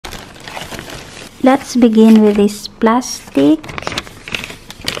Let's begin with this plastic.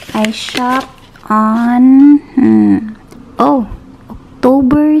 I shopped on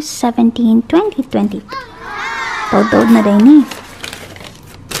October 17, 2022. Tawad na din eh.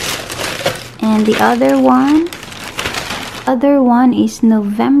 And the other one is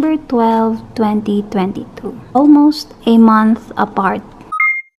November 12, 2022. Almost a month apart.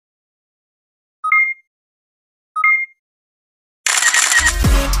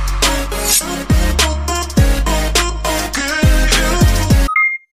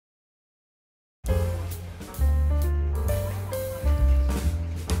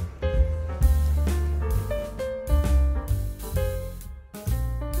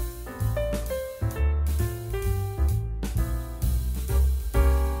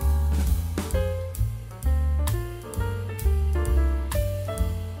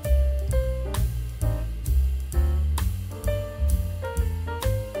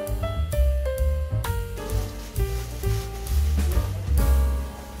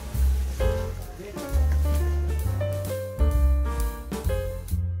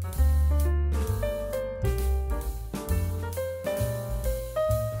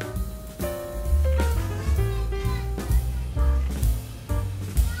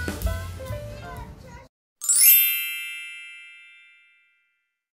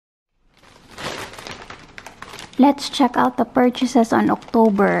 Let's check out the purchases on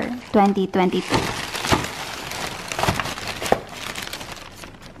October 2022.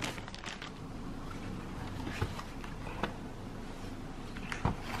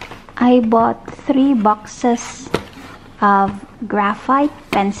 I bought 3 boxes of graphite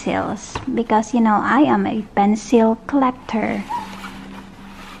pencils because, you know, I am a pencil collector.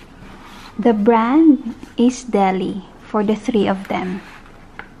 The brand is DELI for the 3 of them.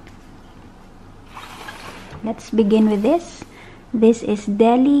 Let's begin with this. This is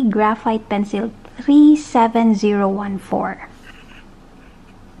DELI Graphite Pencil 37014.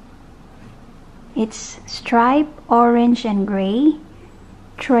 It's striped orange and gray,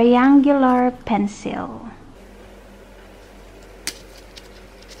 triangular pencil.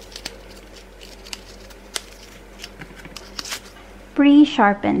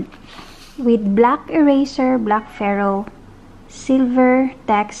 Pre-sharpened with black eraser, black ferrule, silver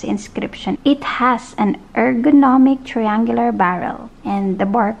text inscription. It has an ergonomic triangular barrel and the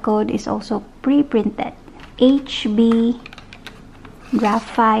barcode is also pre-printed. HB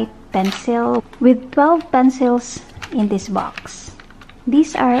graphite pencil with 12 pencils in this box.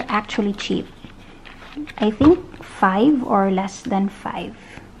 These are actually cheap. I think 5 or less than 5.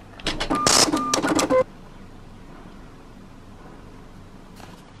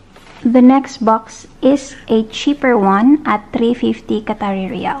 The next box is a cheaper one at 350 Qatari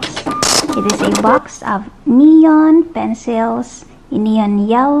riyals. It is a box of neon pencils in neon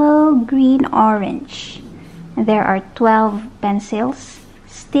yellow, green, orange. There are 12 pencils,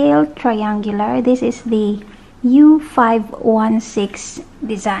 still triangular. This is the U516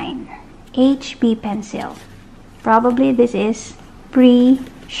 design. HB pencil. Probably this is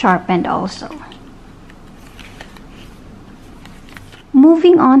pre-sharpened also.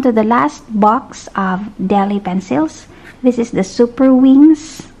 Moving on to the last box of DELI pencils. This is the Super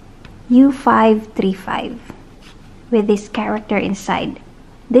Wings U535 with this character inside.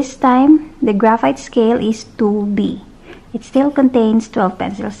 This time, the graphite scale is 2B. It still contains 12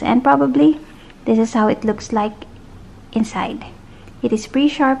 pencils and probably this is how it looks like inside. It is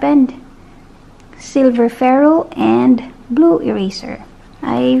pre-sharpened, silver ferrule, and blue eraser.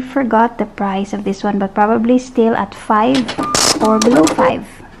 I forgot the price of this one, but probably still at 5 or below 5.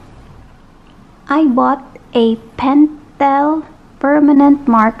 I bought a Pentel permanent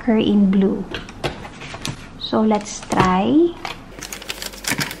marker in blue. So let's try.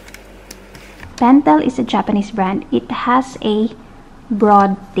 Pentel is a Japanese brand. It has a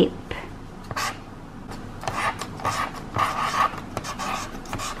broad tip.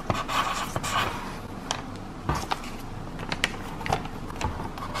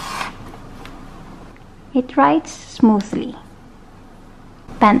 It writes smoothly.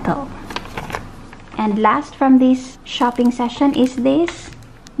 Pentel. And last from this shopping session is this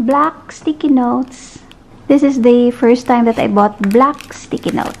black sticky notes. This is the first time that I bought black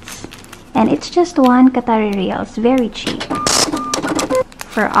sticky notes. And it's just 1 Qatari riyals, very cheap.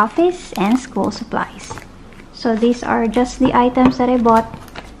 For office and school supplies. So these are just the items that I bought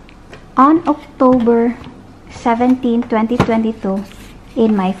on October 17, 2022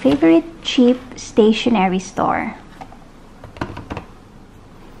 in my favorite cheap stationery store.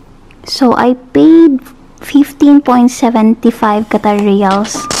 So I paid 15.75 Qatari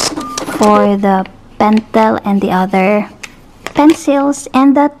riyals for the Pentel and the other pencils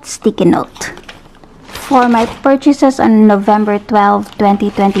and that sticky note. For my purchases on November 12,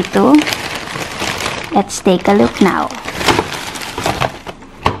 2022, let's take a look now.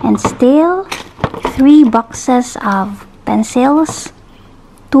 And still 3 boxes of pencils,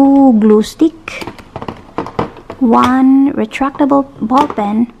 2 glue stick, 1 retractable ball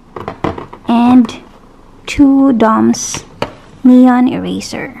pen, and 2 DOMS neon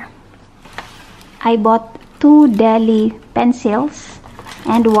eraser. I bought 2 DELI pencils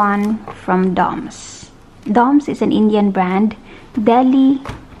and 1 from DOMS. DOMS is an Indian brand. DELI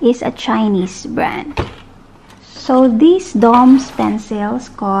is a Chinese brand. So these DOMS pencils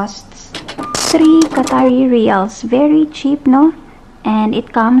costs 3 Qatari riyals. Very cheap, no? And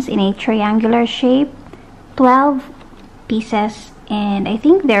it comes in a triangular shape, 12 pieces, and I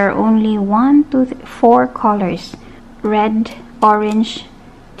think there are only 4 colors: red, orange,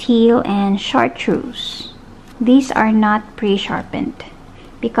 teal, and chartreuse. These are not pre-sharpened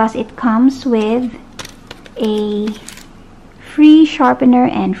because it comes with a free sharpener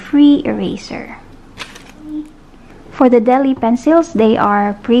and free eraser. For the DELI pencils, they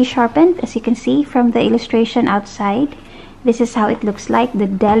are pre-sharpened, as you can see from the illustration outside. This is how it looks like, the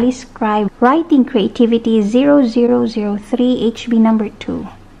DELI Scribe Writing Creativity 0003 HB number 2.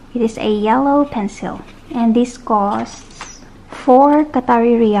 It is a yellow pencil, and this costs 4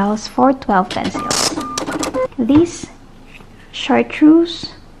 Qatari riyals for 12 pencils. This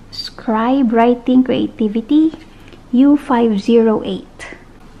chartreuse Scribe Writing Creativity U508.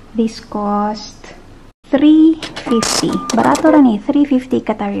 This cost 350. Barato rin eh, 350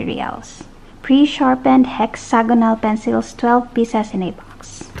 Qatari riyals. Pre-sharpened hexagonal pencils, 12 pieces in a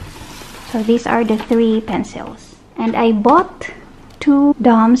box. So these are the 3 pencils. And I bought 2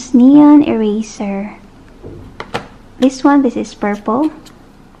 DOMS neon eraser. This is purple.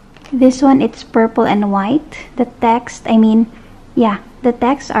 This one, it's purple and white. The text, the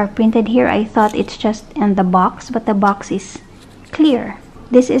texts are printed here. I thought it's just in the box, but the box is clear.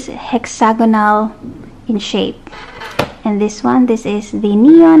 This is hexagonal in shape. And this is the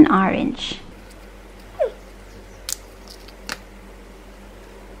neon orange.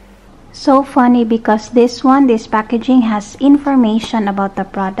 So funny because this packaging has information about the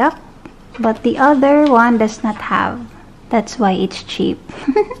product, but the other one does not have. That's why it's cheap.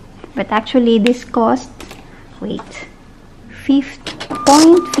 But actually this costs,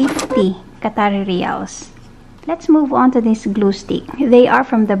 50.50 Qatari riyals. Let's move on to this glue stick. They are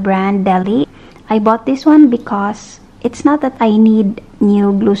from the brand DELI. I bought this one because it's not that I need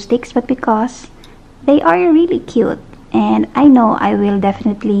new glue sticks, but because they are really cute. And I know I will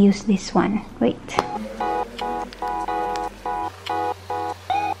definitely use this one.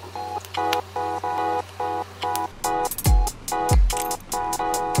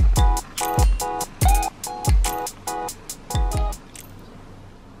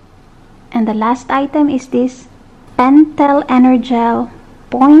 And the last item is this Pentel Energel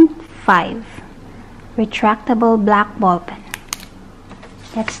 0.5 retractable black ball pen.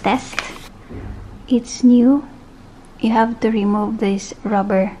 Let's test. It's new. You have to remove this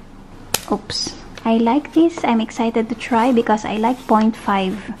rubber. Oops. I like this. I'm excited to try because I like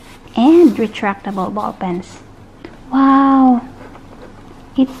 0.5 and retractable ball pens. Wow.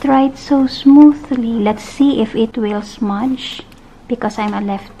 It writes so smoothly. Let's see if it will smudge because I'm a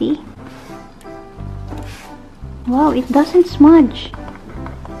lefty. Wow, it doesn't smudge.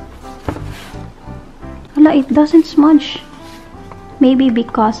 Hala, it doesn't smudge. Maybe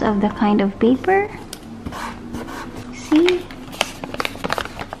because of the kind of paper. See?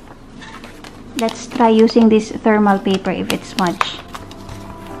 Let's try using this thermal paper if it smudges.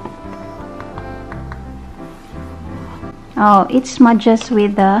 Oh, it smudges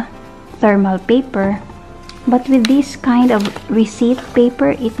with the thermal paper. But with this kind of receipt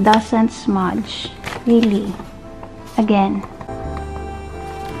paper, it doesn't smudge. Really. Again.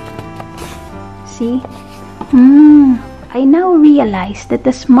 See? I now realize that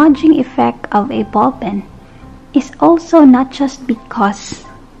the smudging effect of a ball pen is also not just because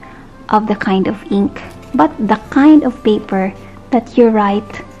of the kind of ink, but the kind of paper that you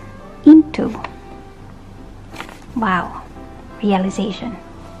write into. Wow. Realization.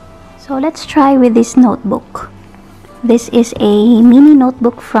 So let's try with this notebook. This is a mini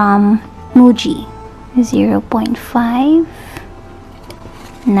notebook from Muji. 0.5.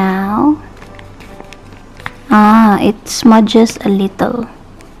 Now it smudges a little,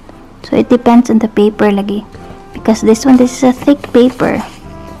 so it depends on the paper lagi, because this is a thick paper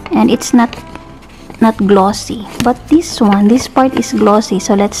and it's not glossy, but this part is glossy.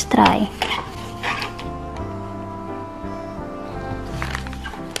 So let's try.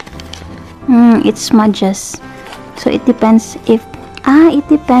 It smudges, so it depends if It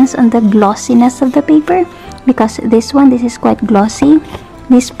depends on the glossiness of the paper, because this is quite glossy.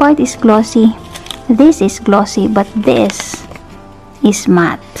 This part is glossy. This is glossy, but this is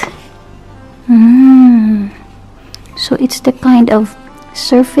matte. So it's the kind of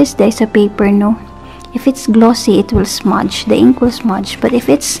surface there is a paper, no? If it's glossy, it will smudge. The ink will smudge. But if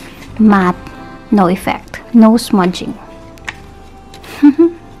it's matte, no effect. No smudging.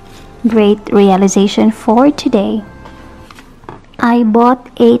 Great realization for today. I bought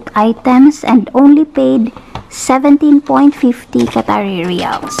 8 items and only paid 17.50 Qatari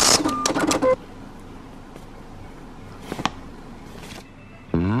riyals.